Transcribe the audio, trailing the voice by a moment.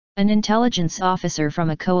An intelligence officer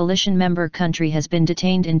from a coalition member country has been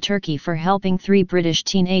detained in Turkey for helping 3 British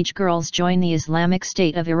teenage girls join the Islamic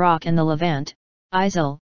State of Iraq and the Levant,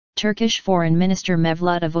 ISIL, Turkish Foreign Minister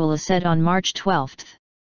Mevlüt said on March 12.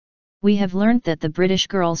 We have learnt that the British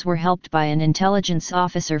girls were helped by an intelligence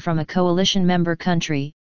officer from a coalition member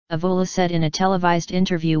country, Mevlüt said in a televised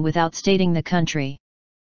interview without stating the country.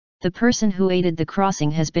 The person who aided the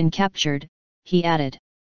crossing has been captured, he added.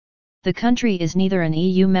 The country is neither an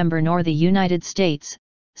EU member nor the United States,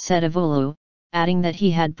 said Mevlüt, adding that he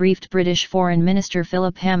had briefed British Foreign Minister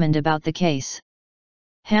Philip Hammond about the case.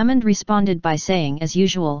 Hammond responded by saying as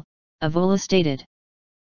usual, Mevlüt stated.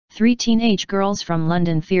 3 teenage girls from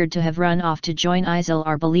London feared to have run off to join ISIL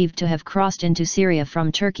are believed to have crossed into Syria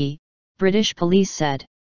from Turkey, British police said.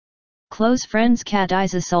 Close friends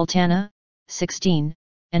Khadija Sultana, 16,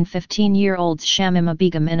 and 15-year-olds Shamima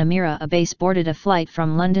Begum and Amira Abbas boarded a flight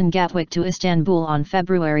from London Gatwick to Istanbul on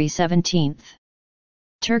February 17.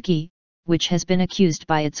 Turkey, which has been accused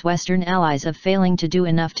by its Western allies of failing to do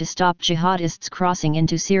enough to stop jihadists crossing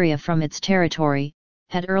into Syria from its territory,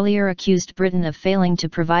 had earlier accused Britain of failing to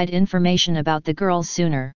provide information about the girls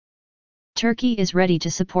sooner. Turkey is ready to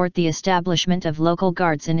support the establishment of local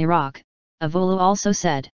guards in Iraq, Mevlüt also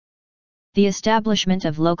said. The establishment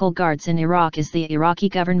of local guards in Iraq is the Iraqi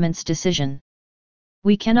government's decision.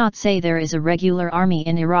 We cannot say there is a regular army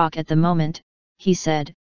in Iraq at the moment, he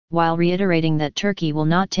said, while reiterating that Turkey will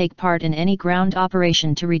not take part in any ground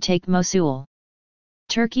operation to retake Mosul.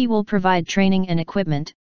 Turkey will provide training and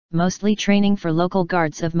equipment, mostly training for local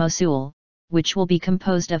guards of Mosul, which will be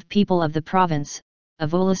composed of people of the province,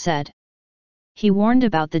 Mevlüt said. He warned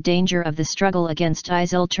about the danger of the struggle against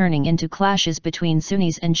ISIL turning into clashes between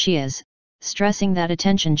Sunnis and Shias, stressing that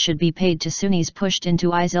attention should be paid to Sunnis pushed into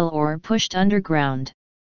ISIL or pushed underground.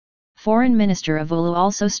 Foreign Minister Mevlüt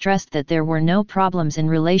also stressed that there were no problems in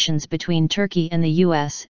relations between Turkey and the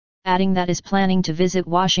US, adding that is planning to visit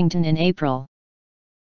Washington in April.